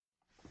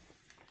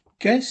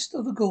Guest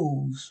of the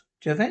Gouls,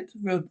 Javette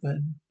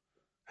Rodman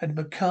had a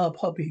macabre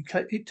hobby,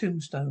 collected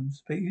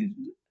tombstones, but he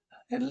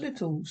had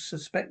little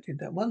suspected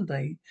that one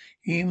day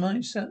he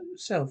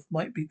himself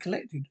might be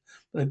collected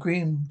by the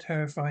grim,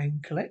 terrifying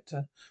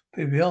collector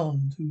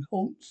beyond who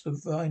haunts the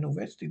final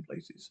resting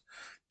places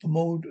of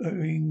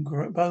mouldering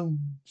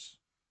bones.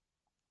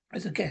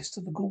 As a guest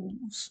of the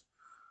ghouls.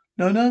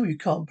 No, no, you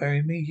can't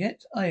bury me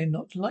yet. I am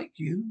not like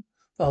you.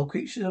 Vile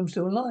creatures, I'm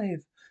still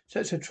alive.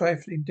 Such a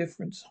trifling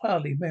difference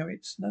hardly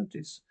merits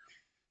notice.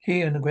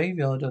 Here in the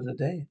graveyard of the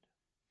dead.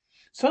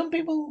 Some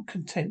people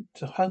content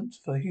to hunt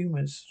for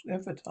humorous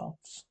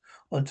epitaphs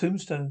on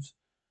tombstones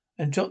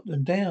and jot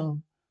them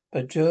down,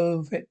 but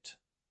Jovette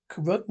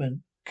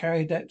Rodman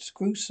carried that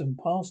gruesome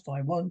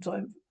pastime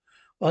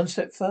one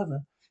step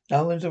further.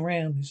 No one's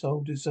around this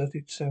old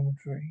deserted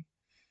cemetery.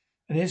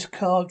 And this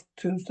carved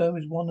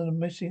tombstone is one of the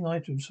missing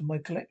items from my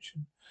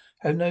collection.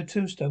 I have no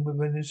tombstone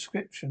with an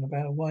inscription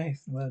about a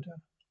wife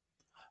murder.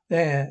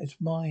 There, it's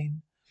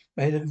mine.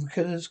 May the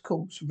killer's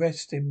corpse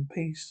rest in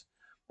peace.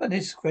 But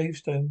this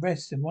gravestone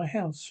rests in my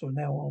house from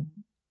now on.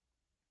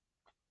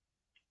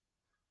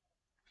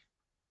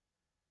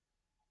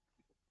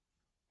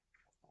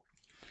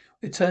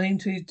 Returning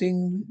to his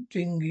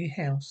dingy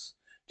house,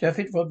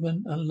 Japhet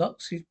Rodman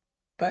unlocks his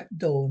back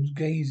door and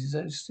gazes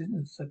at his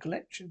sinister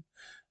collection.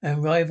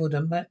 Unrivaled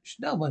and matched,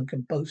 no one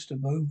can boast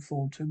of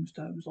roomful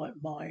tombstones like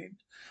mine.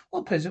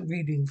 What pleasant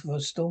reading for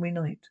a stormy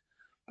night.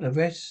 But the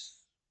rest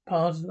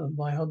part of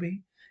my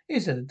hobby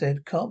is that the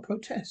dead can't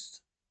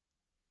protest.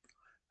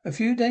 A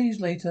few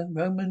days later,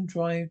 Roman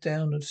drive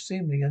down a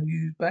seemingly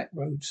unused back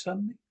road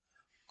suddenly.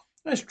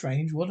 That's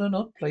strange. What an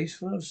odd place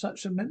for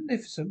such a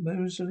magnificent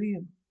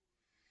mausoleum.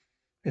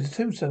 It's a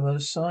tombstone of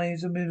the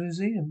size of a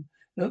museum.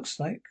 Looks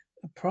like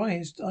a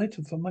prized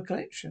item from my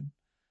collection.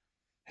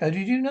 How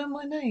did you know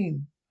my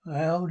name?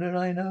 How did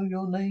I know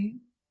your name?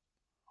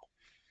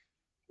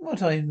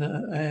 What I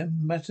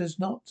am matters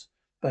not,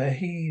 but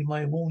heed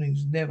my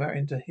warnings never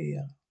enter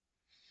here.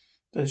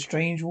 The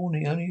strange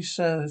warning only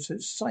serves to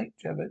excite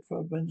Javert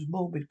Rodman's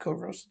morbid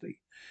curiosity.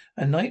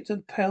 A night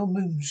of pale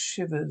moon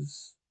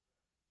shivers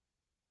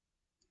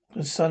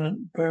the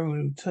silent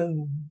burial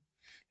tomb.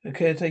 The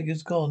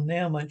caretaker's gone.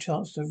 Now my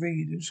chance to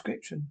read the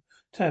inscription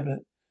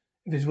tablet,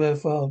 if it's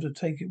worthwhile to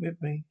take it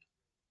with me.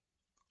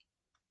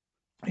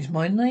 It's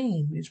my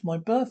name. It's my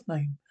birth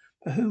name.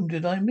 But whom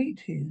did I meet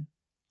here?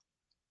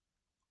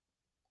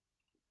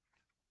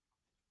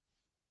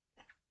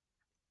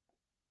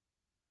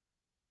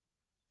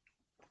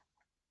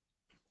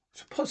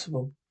 It's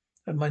possible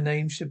that my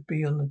name should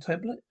be on the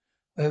tablet.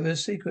 Whatever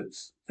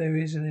secrets there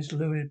is in this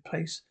lurid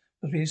place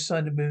must be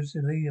inside the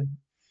mausoleum.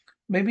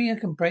 Maybe I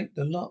can break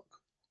the lock.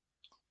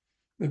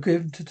 With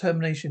grim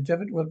determination,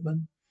 Javert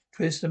Rodman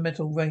twists the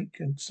metal rake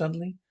and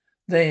suddenly,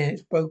 there,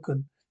 it's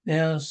broken.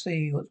 Now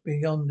see what's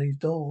beyond these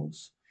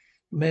doors.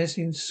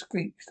 Menacing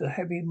screech, the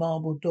heavy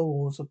marble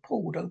doors are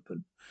pulled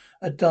open.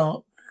 A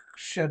dark,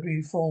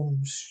 shadowy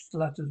form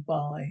slutters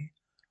by.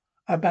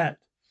 A bat.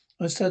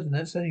 I'm certain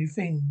that's the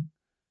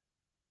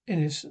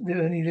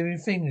only living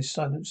thing in this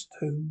silenced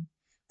tomb.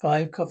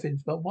 5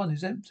 coffins, but one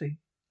is empty.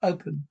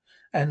 Open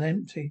and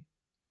empty.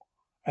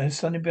 And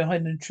standing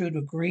behind the intruder,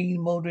 a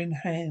green mouldering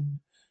hand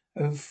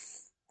of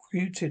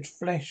cuted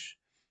flesh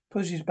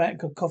pushes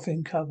back a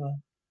coffin cover.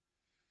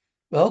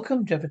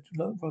 Welcome, Javert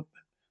Rodman.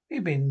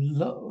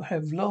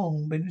 Have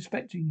long been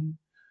expecting you.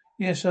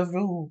 Yes,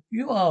 overall,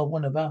 you are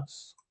one of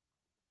us.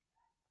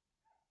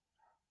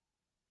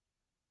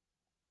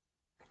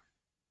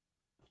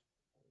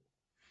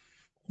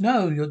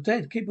 No, you're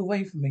dead. Keep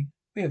away from me.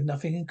 We have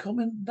nothing in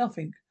common,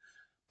 nothing.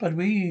 But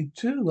we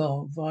too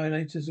are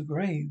violators of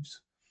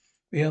graves.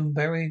 We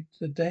unburied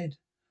the dead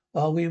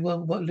while we were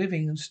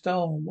living and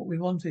stole what we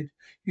wanted.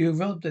 You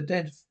robbed the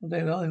dead of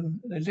their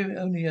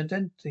only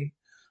identity.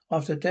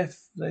 After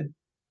death, their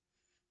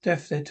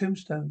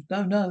tombstones.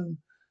 No, no.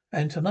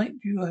 And tonight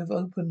you have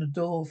opened the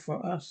door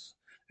for us.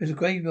 There's a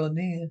graveyard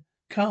near.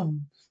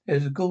 Come,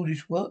 there's a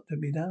ghoulish work to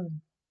be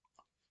done.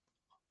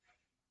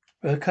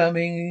 The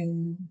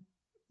coming,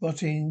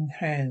 rotting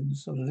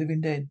hands of the living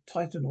dead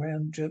tighten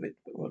around Jervit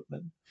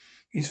Rodman.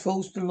 He's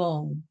forced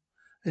along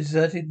a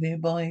deserted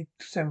nearby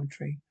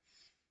cemetery.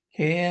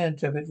 Here,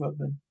 Jervit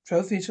Rodman,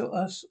 trophies for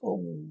us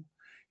all.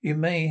 You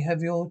may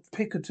have your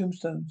pick of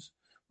tombstones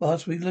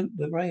whilst we loot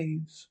the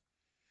graves.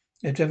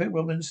 Jervit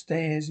Rodman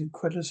stares in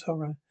incredulous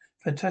horror.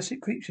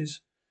 Fantastic creatures,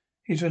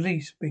 his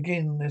release,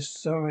 begin their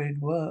sordid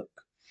work.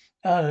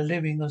 The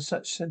living are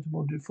such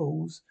sensible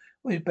fools.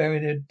 We bury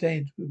their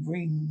dead with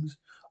rings,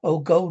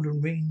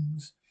 golden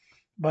rings.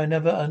 By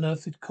another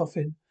unearthed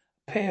coffin,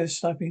 a pair of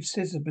sniping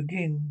scissors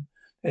begin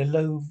their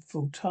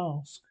loathful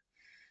task.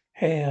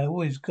 Hey, I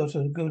always got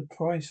a good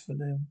price for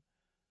them.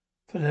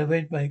 For the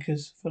red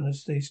makers, for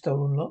these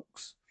stolen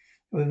locks.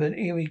 With an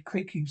eerie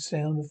creaking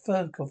sound, the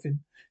third coffin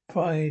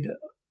pried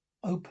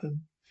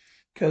open.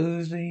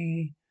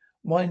 Cozy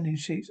winding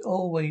sheets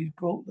always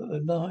brought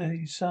the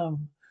night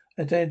sun.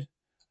 The dead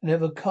are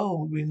never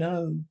cold, we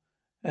know,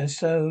 and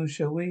so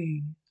shall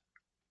we.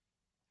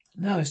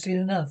 No, I've seen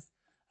enough.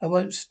 I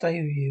won't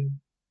stay with you.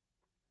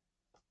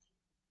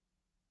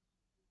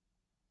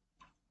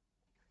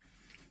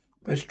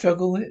 But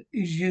struggle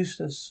is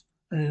useless,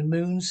 and the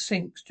moon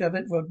sinks.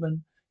 Javed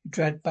Rodman is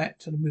dragged back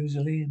to the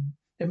mausoleum.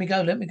 Let me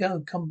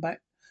go. Come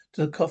back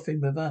to the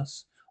coffin with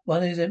us.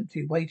 One is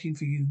empty, waiting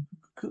for you.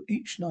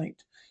 Each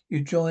night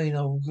you join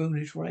our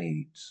ghoulish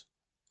raids.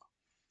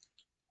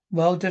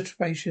 Wild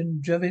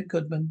desperation, Javed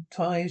Goodman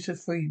tries to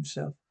free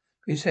himself.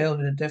 He's held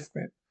in a death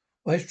grip.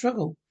 Why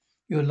struggle?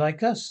 You're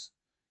like us.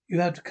 You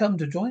have to come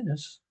to join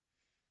us.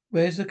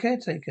 Where's the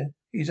caretaker?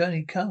 If he's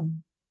only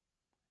come,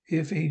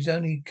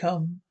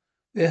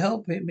 they'll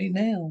help me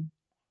now.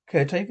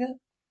 Caretaker?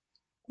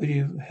 Will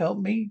you help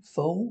me,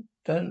 fool?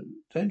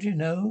 Don't you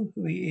know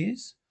who he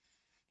is?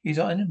 He's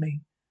our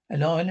enemy.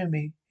 And our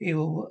enemy, he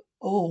will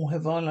all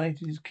have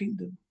violated his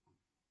kingdom.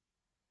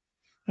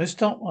 No,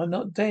 stop, I'm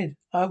not dead.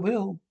 I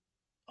will.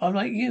 I'm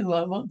like you,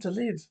 I want to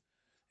live.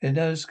 There's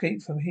no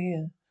escape from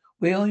here.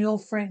 We are your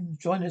friends.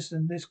 Join us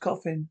in this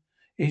coffin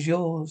is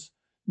yours.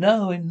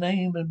 No, in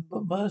name and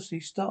mercy,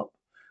 stop.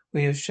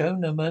 We have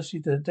shown no mercy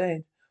to the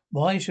dead.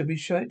 Why should we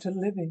show it to the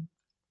living?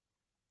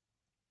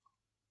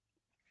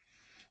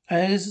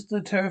 As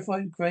the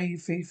terrified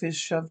grave thief is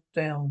shoved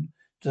down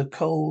to the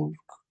cold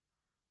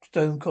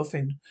stone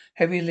coffin,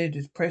 heavy lid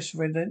is pressed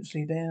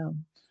relentlessly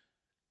down.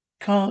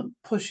 Can't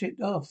push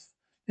it off.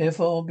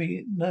 Therefore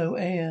be no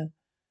air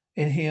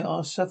in here.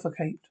 I'll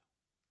suffocate.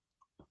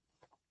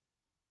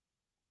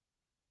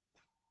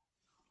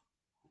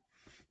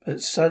 But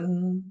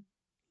suddenly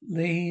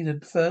the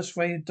first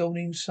ray of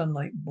dawning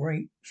sunlight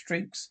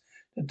streaks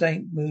the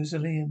dank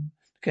mausoleum.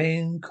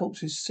 Decaying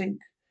corpses sink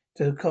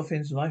to the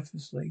coffins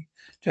lifelessly.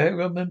 Jack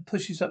Rodman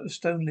pushes up the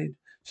stone lid.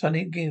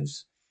 Suddenly it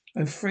gives.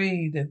 When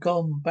free, they've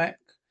gone back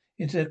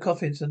into their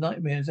coffins. The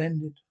nightmare has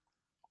ended.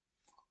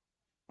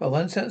 But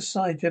once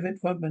outside,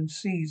 Javet Rodman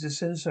sees the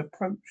sinister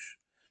approach.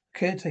 The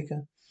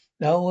caretaker.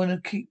 No one will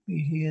keep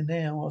me here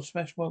now. I'll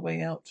smash my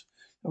way out.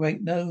 There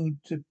ain't no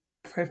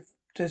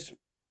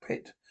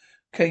desperate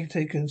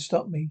caretaker can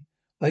stop me.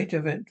 Wait,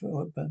 Javet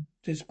Rodman.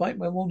 Despite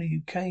my warning,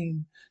 you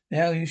came.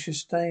 Now you should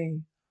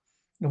stay.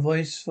 The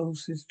voice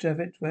forces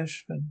Javet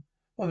Rodman.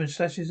 Rodman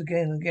slashes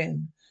again and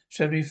again.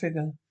 Shadowy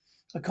figure.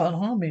 I can't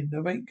harm him.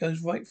 The rake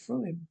goes right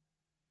through him.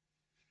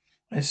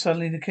 And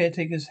suddenly the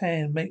caretaker's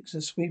hand makes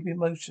a sweeping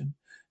motion.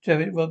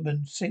 Javet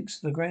Rodman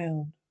sinks to the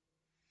ground.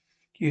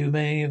 You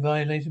may have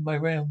violated my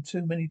realm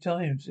too many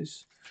times.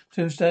 This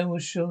tombstone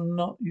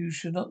you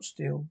should not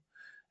steal.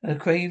 And a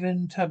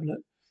craven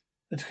tablet,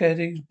 the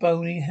caretaker's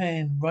bony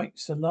hand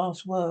writes the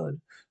last word,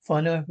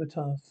 final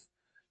epitaph.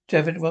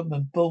 Javet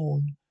Rodman,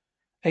 born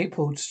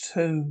April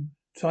 2,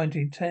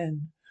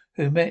 1910,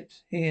 who met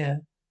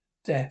here,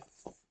 death.